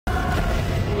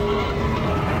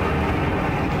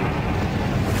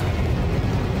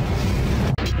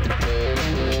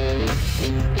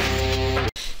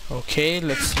Okay,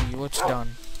 let's see what's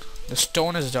done. The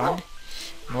stone is done.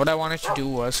 And what I wanted to do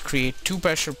was create 2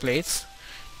 pressure plates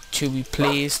to be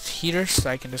placed here, so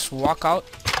I can just walk out.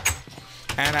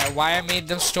 And why I made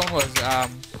them stone was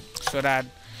so that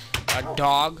a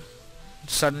dog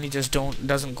suddenly just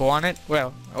doesn't go on it.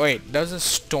 Well, wait, does a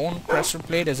stone pressure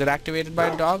plate, is it activated by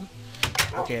a dog?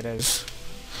 Okay, it is.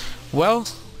 Well,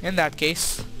 in that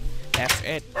case, F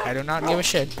it. I do not give a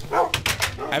shit.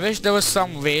 I wish there was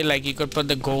some way like you could put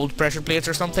the gold pressure plates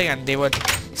or something and they would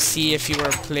see if you were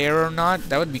a player or not.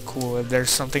 That would be cool if there's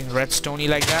something redstone-y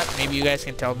like that. Maybe you guys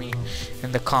can tell me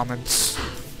in the comments.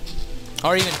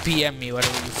 Or even PM me,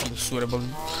 whatever you feel suitable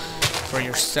for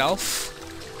yourself.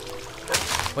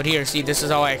 But here, see, this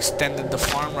is how I extended the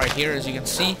farm right here, as you can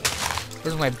see.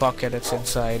 This is my bucket, it's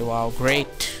inside. Wow,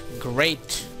 great,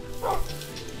 great.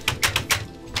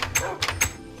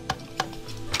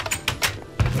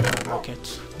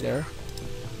 Bucket there.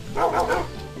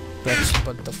 Let's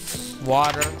put the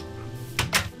water.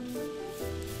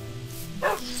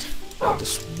 Put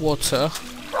this water.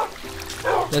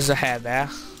 There's a head there.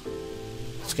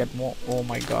 Let's get more. Oh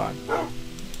my god.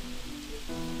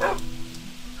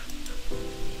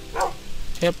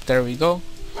 Yep, there we go.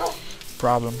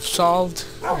 Problem solved.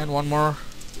 And one more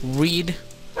reed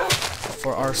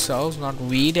for ourselves, not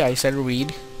weed. I said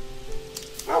reed.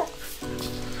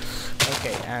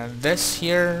 Okay, and this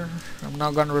here I'm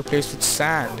not gonna replace with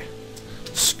sand.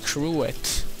 Screw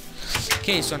it.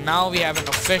 Okay, so now we have an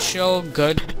official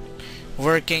good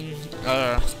working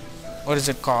what is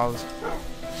it called?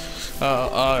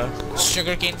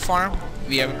 Sugarcane farm.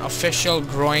 We have an official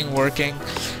growing working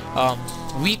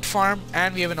wheat farm,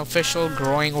 and we have an official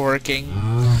growing working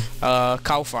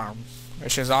cow farm,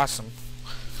 which is awesome.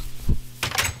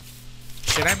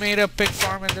 Should I make a pig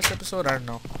farm in this episode? I don't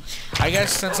know. I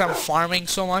guess since I'm farming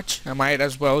so much, I might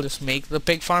as well just make the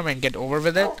pig farm and get over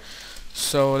with it.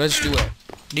 So let's do it.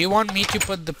 Do you want me to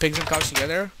put the pigs and cows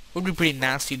together? Would be pretty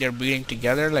nasty. They're breeding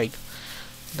together. Like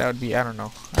that would be. I don't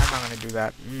know. I'm not gonna do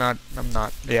that. I'm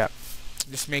not. Yeah.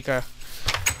 Just make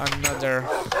another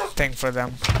thing for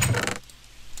them.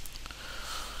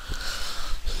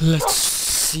 Let's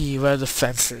see where the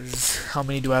fence is. How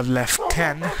many do I have left?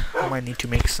 10. I might need to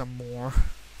make some more.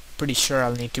 Pretty sure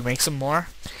I'll need to make some more.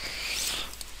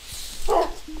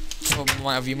 So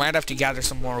we might have to gather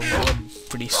some more wood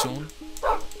pretty soon.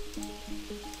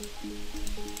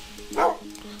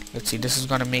 Let's see, this is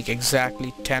gonna make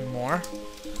exactly 10 more.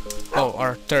 Oh,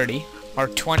 or 30. Or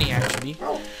 20 actually.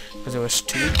 Because it was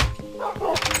 2.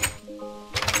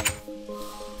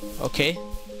 Okay.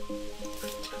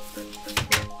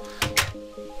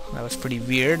 That was pretty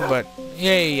weird, but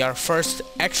yay, our first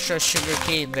extra sugar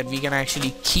cane that we can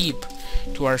actually keep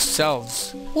to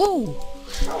ourselves. Woo!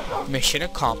 Mission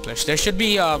accomplished. There should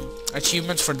be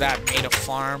achievements for that. Made a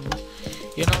farm,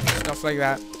 you know, stuff like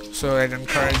that. So it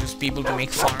encourages people to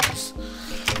make farms.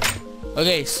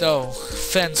 Okay, so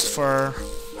fence for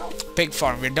pig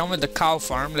farm. We're done with the cow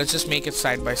farm. Let's just make it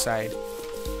side by side.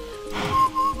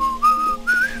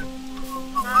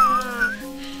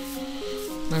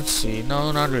 Let's see.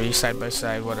 No, not really side by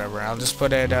side. Whatever. I'll just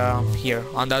put it here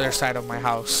on the other side of my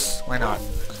house. Why not?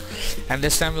 And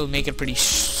this time we'll make it pretty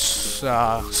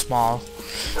small.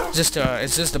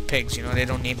 It's just the pigs. You know, they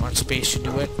don't need much space to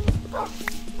do it.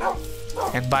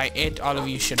 And by it, all of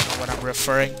you should know what I'm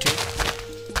referring to.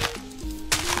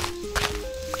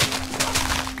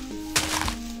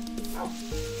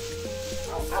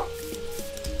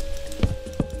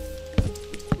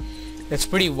 It's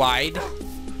pretty wide.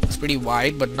 Pretty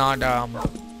wide, but not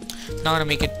gonna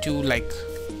make it too long.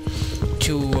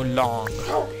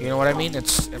 You know what I mean?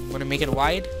 I'm gonna make it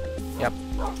wide. Yep,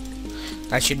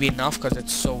 that should be enough because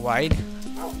it's so wide.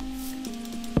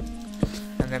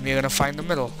 And then we're gonna find the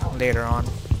middle later on.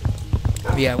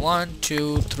 We have 1,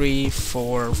 2, 3,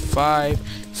 4, 5,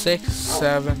 6,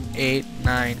 7, 8,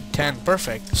 9, 10.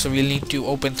 Perfect. So we'll need to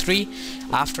open 3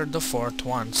 after the 4th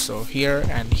one. So here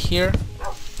and here.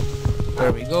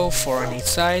 There we go, 4 on each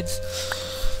sides.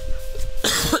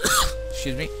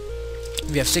 Excuse me.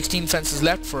 We have 16 fences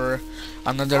left for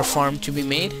another farm to be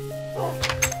made,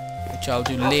 which I'll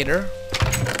do later.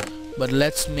 But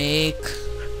let's make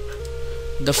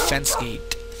the fence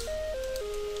gate.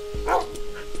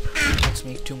 Let's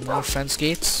make 2 more fence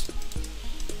gates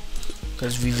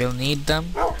because we will need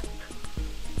them.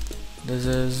 This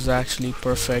is actually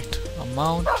perfect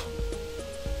amount.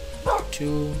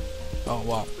 2. Oh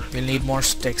wow, we'll need more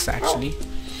sticks actually.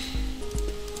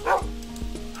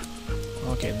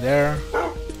 Okay, there.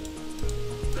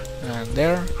 And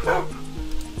there.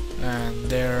 And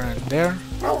there and there.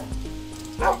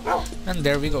 And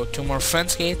there we go, 2 more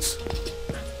fence gates.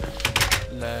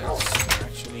 Let's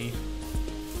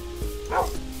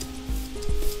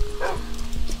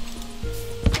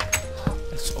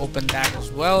Let's open that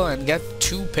as well and get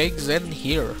 2 pigs in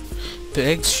here.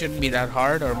 Pigs shouldn't be that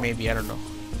hard, or maybe, I don't know.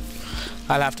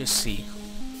 I'll have to see.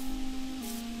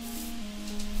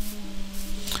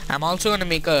 I'm also gonna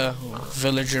make a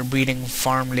villager breeding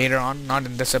farm later on, not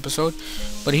in this episode.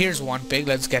 But here's 1 pig,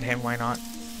 let's get him, why not?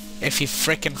 If he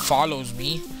frickin' follows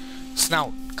me.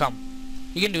 Snout, come.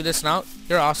 You can do this, Snout.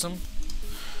 You're awesome.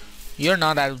 You're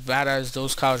not as bad as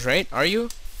those cows, right? Are you?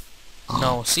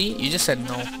 No, see? You just said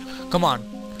no. Come on.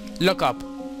 Look up.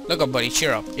 Look up, buddy.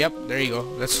 Cheer up. Yep, there you go.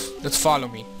 Let's follow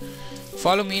me.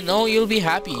 Follow me. No, you'll be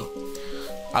happy.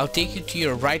 I'll take you to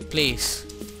your right place.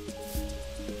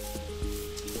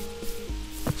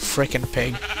 Frickin'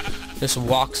 pig. Just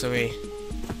walks away.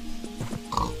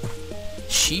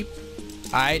 Sheep,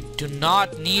 I do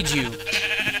not need you.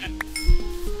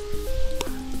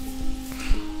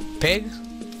 Pig,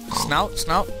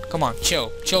 Snout, come on,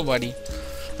 chill, buddy.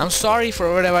 I'm sorry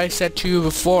for whatever I said to you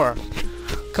before.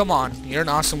 Come on, you're an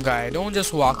awesome guy. Don't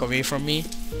just walk away from me.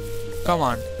 Come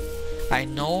on. I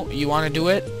know you want to do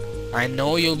it. I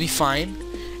know you'll be fine.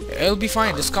 It'll be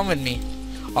fine, just come with me.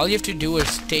 All you have to do is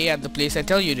stay at the place I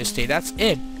tell you to stay. That's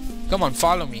it. Come on,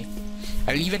 follow me.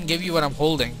 I'll even give you what I'm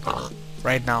holding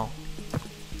right now.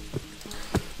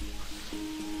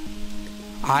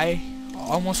 I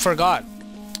almost forgot.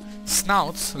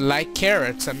 Snouts like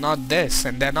carrots and not this,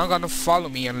 and they're not gonna follow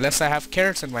me unless I have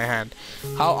carrots in my hand.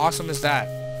 How awesome is that?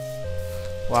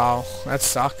 Wow, that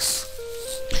sucks.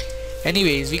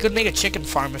 Anyways, we could make a chicken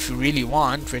farm if you really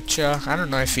want, which I don't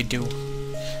know if we do.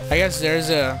 I guess there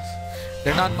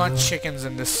are not much chickens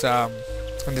in this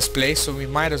place, so we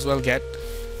might as well get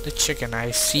the chicken.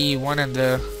 I see one in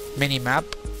the mini map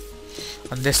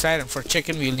on this side, and for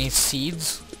chicken we'll need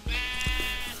seeds.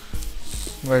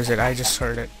 Where is it? I just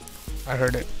heard it. I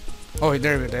heard it. Oh,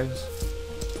 there it is.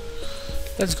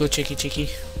 Let's go, chicky.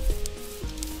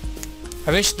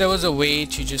 I wish there was a way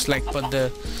to just like put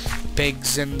the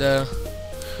pigs in the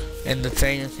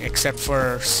thing, except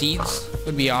for seeds.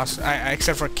 Would be awesome.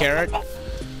 Except for carrot,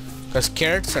 because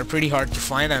carrots are pretty hard to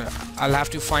find, and I'll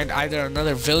have to find either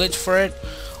another village for it,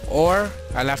 or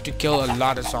I'll have to kill a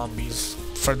lot of zombies.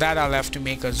 For that, I'll have to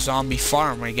make a zombie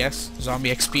farm, I guess. Zombie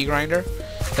XP grinder.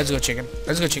 Let's go, chicken.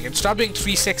 Let's go, chicken. Stop doing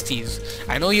 360s.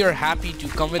 I know you're happy to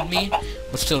come with me,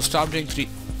 but still, stop doing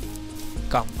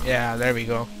Come. Yeah, there we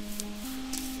go.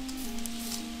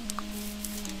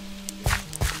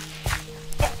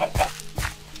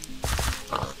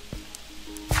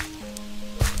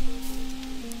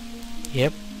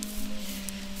 Yep.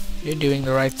 You're doing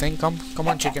the right thing. Come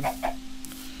on, chicken.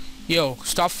 Yo,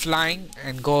 stop flying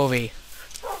and go away.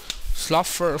 Stop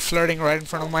flirting right in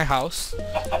front of my house.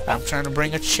 I'm trying to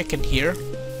bring a chicken here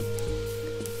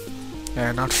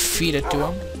and not feed it to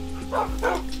him.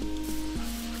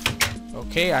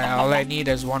 Okay, all I need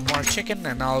is 1 more chicken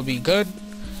and I'll be good.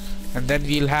 And then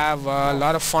we'll have a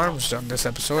lot of farms done this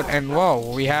episode. And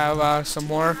whoa, we have some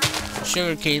more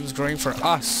sugar canes growing for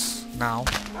us now.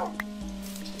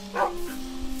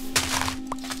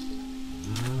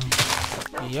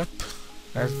 Yep,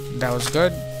 that was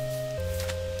good.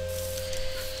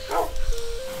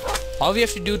 All we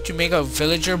have to do to make a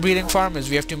villager breeding farm is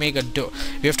we have to make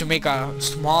a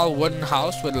small wooden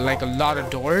house with like a lot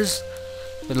of doors,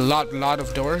 with a lot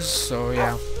of doors. So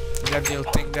yeah, then they'll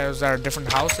think those are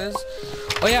different houses.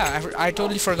 Oh yeah, I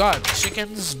totally forgot.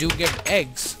 Chickens do give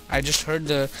eggs. I just heard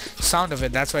the sound of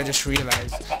it. That's why I just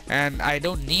realized. And I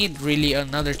don't need really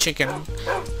another chicken.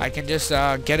 I can just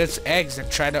get its eggs and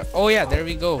try to. Oh yeah, there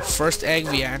we go. First egg,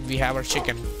 and we have our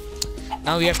chicken.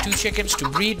 Now we have 2 chickens to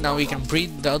breed. Now we can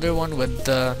breed the other one with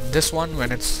this one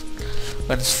when it's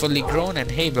fully grown. And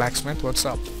hey, blacksmith, what's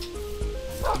up?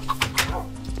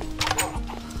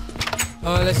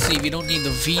 Let's see. We don't need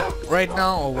the wheat right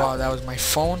now. Oh wow, that was my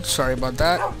phone. Sorry about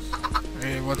that.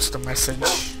 Hey, what's the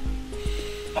message?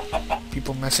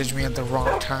 People message me at the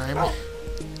wrong time.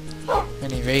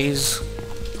 Anyways,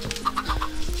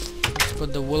 let's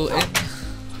put the wool in.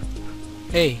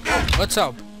 Hey, what's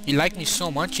up? You like me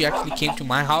so much you actually came to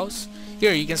my house?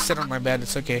 Here, you can sit on my bed,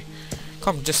 it's okay.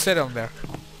 Come, just sit on there.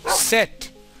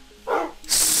 Sit!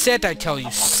 Sit, I tell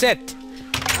you, sit!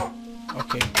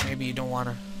 Okay, maybe you don't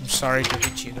wanna. I'm sorry to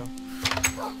hit you though.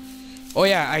 Oh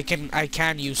yeah, I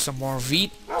can use some more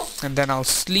wheat, and then I'll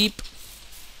sleep.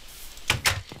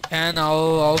 And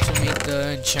I'll also make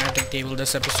the enchanting table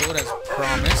this episode as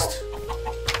promised.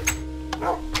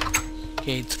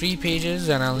 Okay, 3 pages,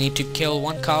 and I'll need to kill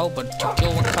 1 cow, but to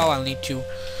kill 1 cow I'll need to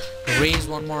raise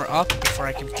 1 more up before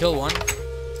I can kill one.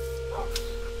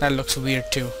 That looks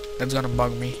weird too. That's gonna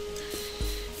bug me.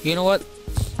 You know what?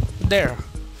 There.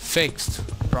 Fixed.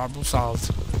 Problem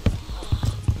solved.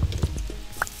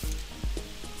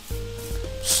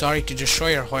 sorry to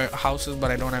destroy your houses, but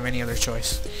I don't have any other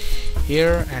choice.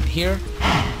 Here and here.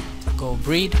 Go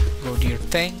breed. Go do your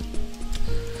thing.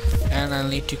 And I'll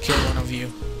need to kill one of you.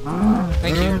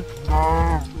 Thank you.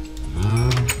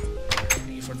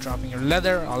 Thank you for dropping your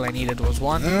leather. All I needed was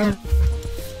one.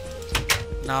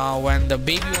 Now when the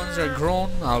baby ones are grown,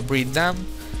 I'll breed them.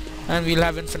 And we'll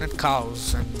have infinite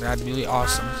cows. And that'd be really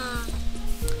awesome.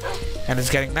 And it's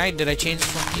getting night. Did I change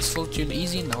from peaceful to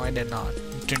easy? No, I did not.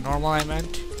 To normal I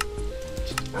meant.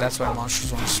 That's why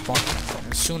monsters won't spawn.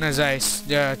 As soon as I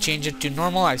change it to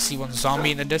normal, I see one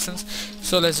zombie in the distance.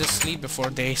 So let's just sleep before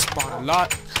they spawn a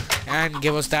lot. And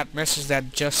give us that message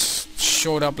that just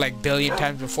showed up like billion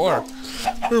times before.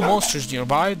 There are monsters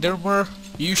nearby.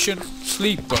 You should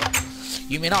sleep.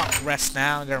 You may not rest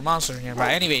now. There are monsters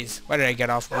nearby. Anyways, why did I get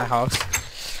off my house?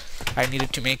 I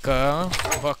needed to make a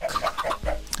book.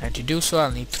 And to do so,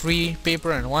 I'll need 3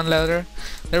 paper and 1 leather.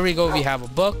 There we go, we have a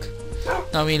book.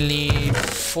 Now we'll need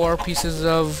 4 pieces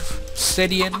of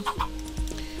obsidian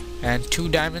and 2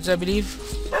 diamonds, I believe.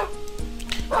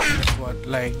 Just what,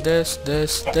 like this.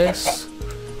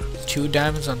 2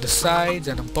 diamonds on the sides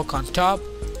and a book on top.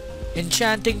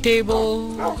 Enchanting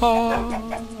table.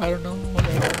 I don't know,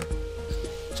 whatever.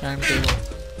 Enchanting table.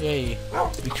 Yay.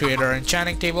 We create our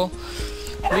enchanting table.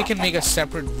 We can make a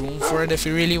separate room for it if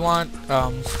you really want.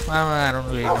 I don't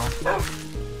really know.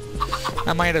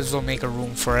 I might as well make a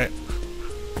room for it.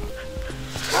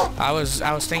 I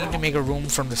was thinking to make a room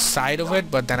from the side of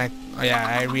it, but then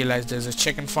I realized there's a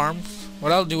chicken farm.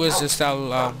 What I'll do is just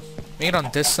I'll make it on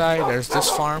this side. There's this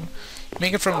farm.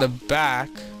 Make it from the back.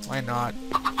 Why not?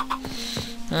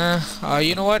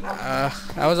 You know what?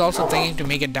 I was also thinking to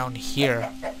make it down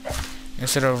here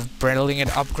instead of building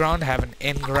it up ground. Have an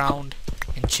in-ground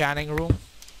enchanting room.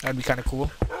 That'd be kind of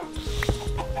cool.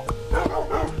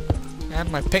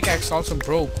 And my pickaxe also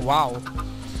broke. Wow,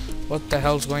 what the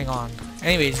hell's going on?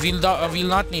 Anyways, we'll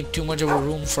not need too much of a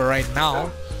room for right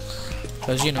now,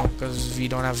 because you know, because we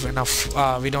don't have enough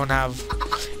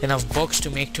books to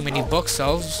make too many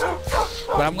bookshelves.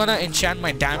 But I'm gonna enchant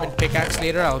my diamond pickaxe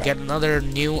later. I'll get another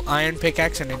new iron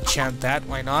pickaxe and enchant that.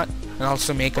 Why not? And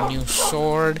also make a new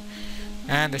sword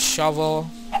and a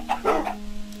shovel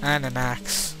and an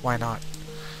axe. Why not?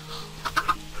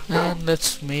 And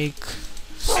let's make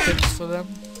sticks for them.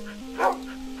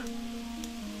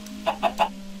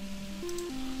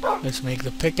 Let's make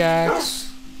the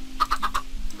pickaxe.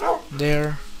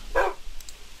 There.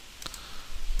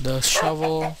 The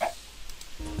shovel.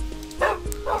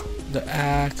 The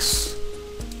axe.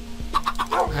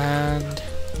 And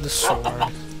the sword.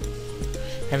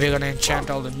 And we're gonna enchant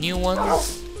all the new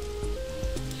ones.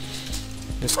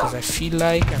 Just because I feel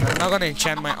like. And I'm not gonna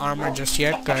enchant my armor just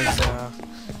yet because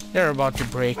they're about to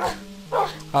break.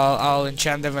 I'll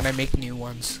enchant them when I make new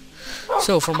ones.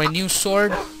 So for my new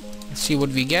sword, let's see what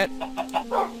we get.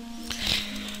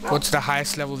 What's the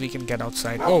highest level we can get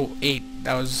outside? Oh, 8.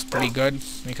 That was pretty good.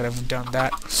 We could have done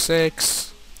that.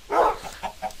 6,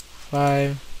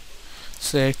 5,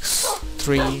 6,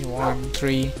 3, 1,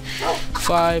 3,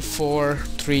 5, 4,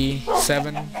 3,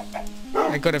 7.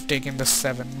 I could have taken the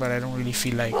 7, but I don't really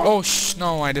feel like. Oh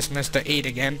no, I just missed the 8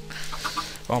 again.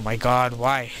 Oh my god,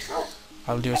 why?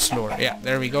 I'll do it slower. Yeah,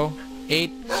 there we go.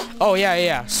 8. Oh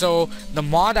yeah. So the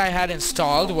mod I had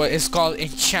installed is called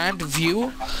Enchant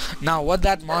View. Now what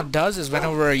that mod does is,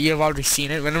 whenever you've already seen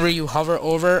it, whenever you hover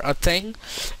over a thing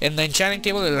in the enchanting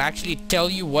table, it'll actually tell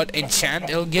you what enchant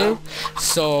it'll give.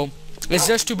 So it's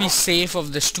just to be safe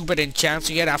of the stupid enchants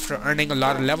you get after earning a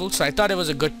lot of levels. So I thought it was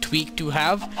a good tweak to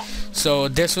have. So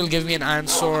this will give me an iron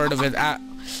sword with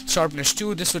sharpness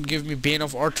 2. This would give me Bane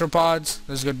of Arthropods.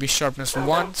 This is going to be sharpness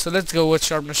 1. So let's go with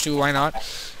sharpness 2. Why not?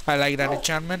 I like that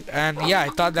enchantment. And yeah, I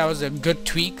thought that was a good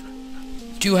tweak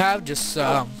to have, just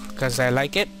because I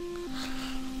like it.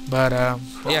 But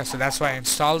yeah, so that's why I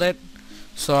installed it,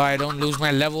 so I don't lose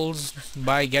my levels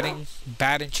by getting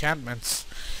bad enchantments.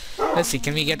 Let's see,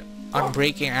 can we get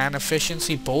Unbreaking and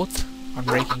Efficiency both?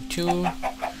 Unbreaking 2.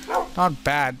 Not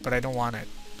bad, but I don't want it.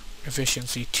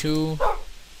 Efficiency 2.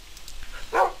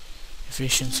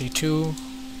 Efficiency 2.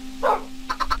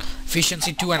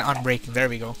 Efficiency 2 and Unbreaking. There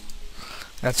we go.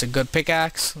 That's a good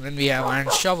pickaxe. Then we have Iron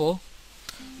Shovel.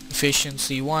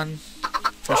 Efficiency 1.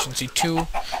 Efficiency 2.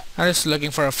 I'm just looking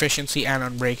for efficiency and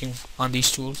Unbreaking on these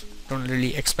tools. Don't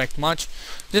really expect much.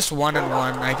 Just 1 and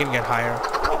 1. I can get higher.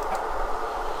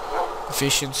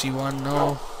 Efficiency 1.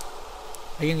 No.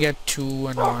 I can get 2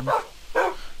 and 1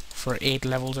 for 8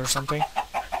 levels or something.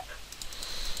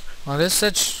 Well, this is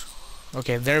such...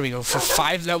 Okay, there we go. For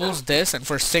 5 levels this, and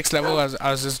for 6 levels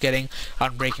I was just getting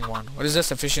Unbreaking 1. What is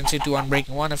this? Efficiency 2,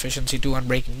 Unbreaking 1, Efficiency 2,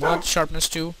 Unbreaking 1, Sharpness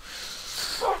 2.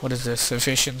 What is this?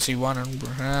 Efficiency 1 and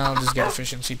I'll just get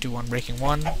efficiency 2 on breaking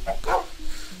 1.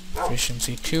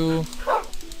 Efficiency 2.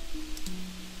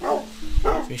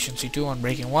 Efficiency 2 on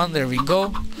breaking 1. There we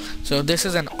go. So this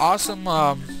is an awesome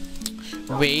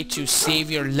way to save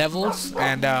your levels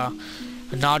and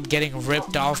not getting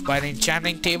ripped off by the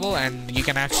enchanting table, and you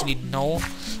can actually know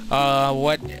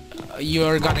what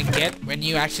you're gonna get when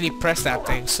you actually press that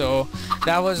thing. So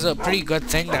that was a pretty good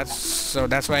thing. That's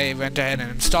why I went ahead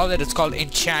and installed it. It's called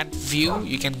Enchant View.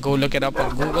 You can go look it up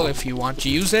on Google if you want to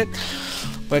use it.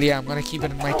 But yeah, I'm gonna keep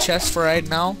it in my chest for right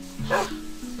now,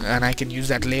 and I can use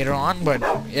that later on. But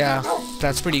yeah,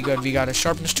 that's pretty good. We got a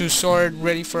sharpness 2 sword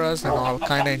ready for us and all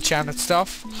kind of enchanted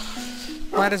stuff.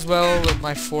 Might as well, with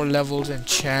my 4 levels,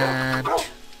 enchant,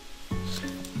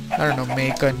 I don't know,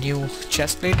 make a new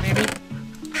chest plate maybe?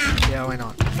 Yeah, why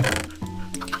not?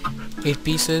 8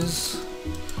 pieces,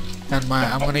 and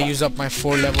I'm gonna use up my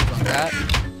 4 levels on that.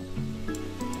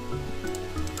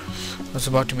 I was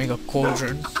about to make a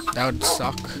cauldron. That would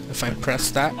suck if I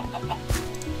pressed that.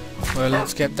 Well,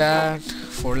 let's get that.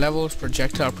 4 levels,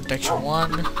 projectile protection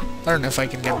 1. I don't know if I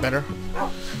can get better.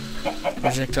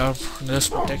 Projectile this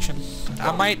protection.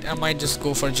 I might just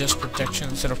go for just protection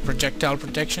instead of projectile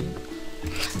protection.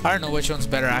 I don't know which one's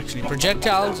better actually.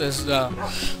 Projectiles is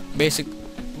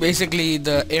basically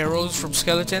the arrows from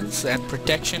skeletons, and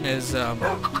protection is oh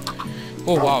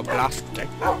wow, blast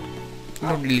protect. I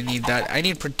don't really need that. I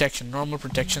need protection, normal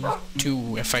protection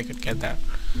 2 if I could get that.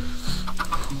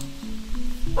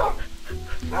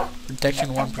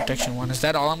 Protection 1. Is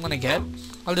that all I'm gonna get?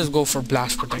 I'll just go for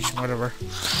blast protection, whatever.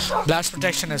 Blast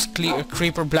protection is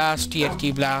creeper blast,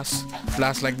 TNT blast,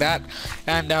 blast like that,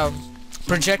 and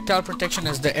projectile protection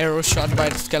is the arrow shot by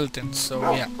the skeletons. So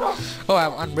yeah. Oh, I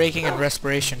have unbreaking and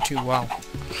respiration too. Wow.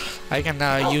 I can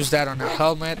use that on a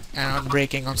helmet and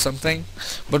unbreaking on something.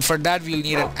 But for that we'll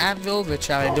need an anvil,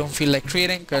 which I don't feel like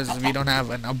creating because we don't have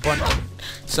an abundant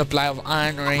supply of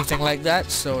iron or anything like that.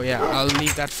 So yeah, I'll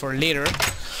leave that for later.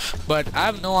 But I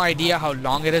have no idea how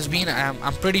long it has been.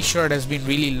 I'm pretty sure it has been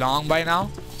really long by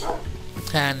now,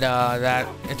 and that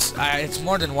it's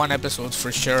more than 1 episode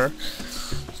for sure,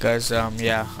 because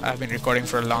yeah, I've been recording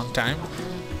for a long time.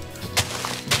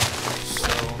 So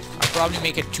I'll probably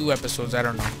make it 2 episodes. I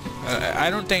don't know. I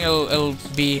don't think it'll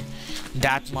be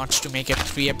that much to make it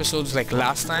 3 episodes like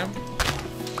last time.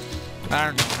 I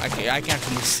don't know. I can't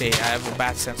really say. I have a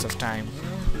bad sense of time.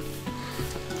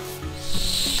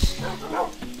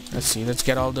 Let's see, let's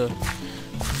get all the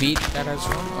wheat that has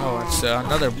run. Oh, it's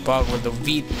another bug with the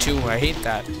wheat too. I hate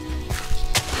that.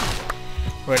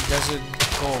 Where it doesn't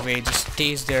go away, it just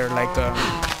stays there like a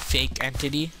fake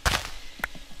entity.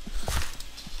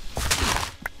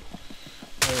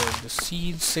 The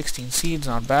seeds, 16 seeds,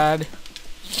 not bad.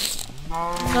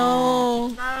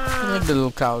 No! I like the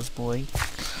little cows, boy.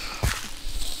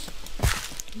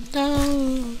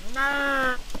 No!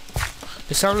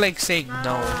 They sound like saying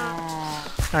no.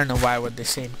 I don't know why would they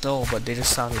say no, but they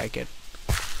just sound like it.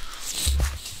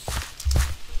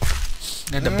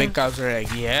 And the big cows are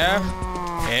like, yeah,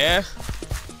 yeah.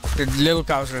 The little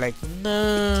cows are like,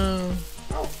 no.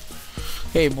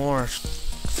 Hey, more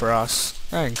for us.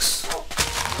 Thanks.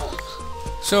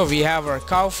 So we have our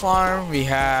cow farm, we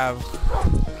have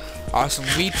awesome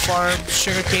wheat farm,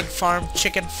 sugarcane farm,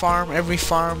 chicken farm, every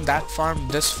farm, that farm,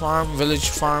 this farm, village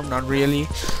farm, not really.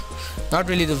 Not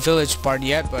really the village part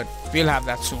yet, but we'll have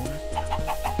that soon.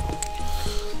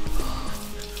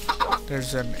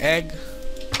 There's an egg,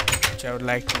 which I would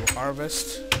like to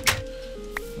harvest,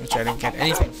 which I didn't get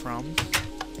anything from.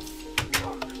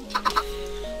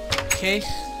 Okay.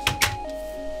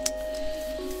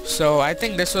 So I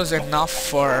think this was enough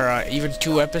for even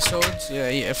 2 episodes,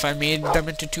 if I made them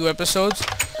into 2 episodes.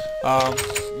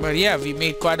 But yeah, we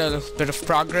made quite a bit of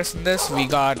progress in this. We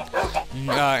got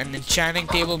an enchanting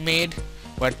table made,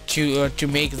 but to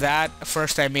make that,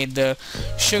 first I made the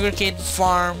sugarcane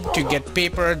farm to get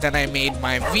paper, then I made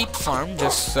my wheat farm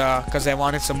just because I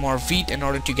wanted some more wheat in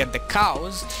order to get the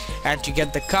cows, and to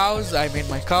get the cows I made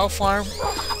my cow farm,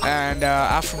 and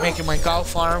after making my cow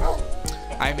farm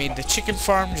I made the chicken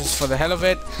farm just for the hell of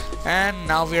it, and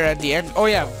now we're at the end. Oh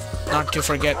yeah, not to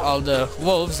forget all the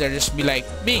wolves. They'll just be like,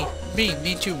 me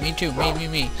too,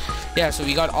 me. Yeah, so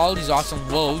we got all these awesome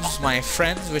wolves, my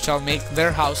friends, which I'll make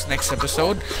their house next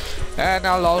episode, and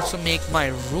I'll also make my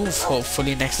roof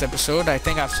hopefully next episode. I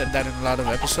think I've said that in a lot of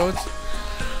episodes.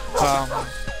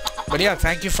 But yeah,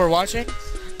 thank you for watching.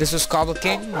 This is Cobble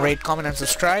King. Rate, comment, and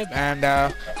subscribe, and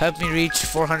help me reach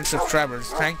 400 subscribers.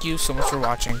 Thank you so much for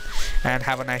watching, and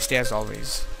have a nice day as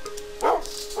always.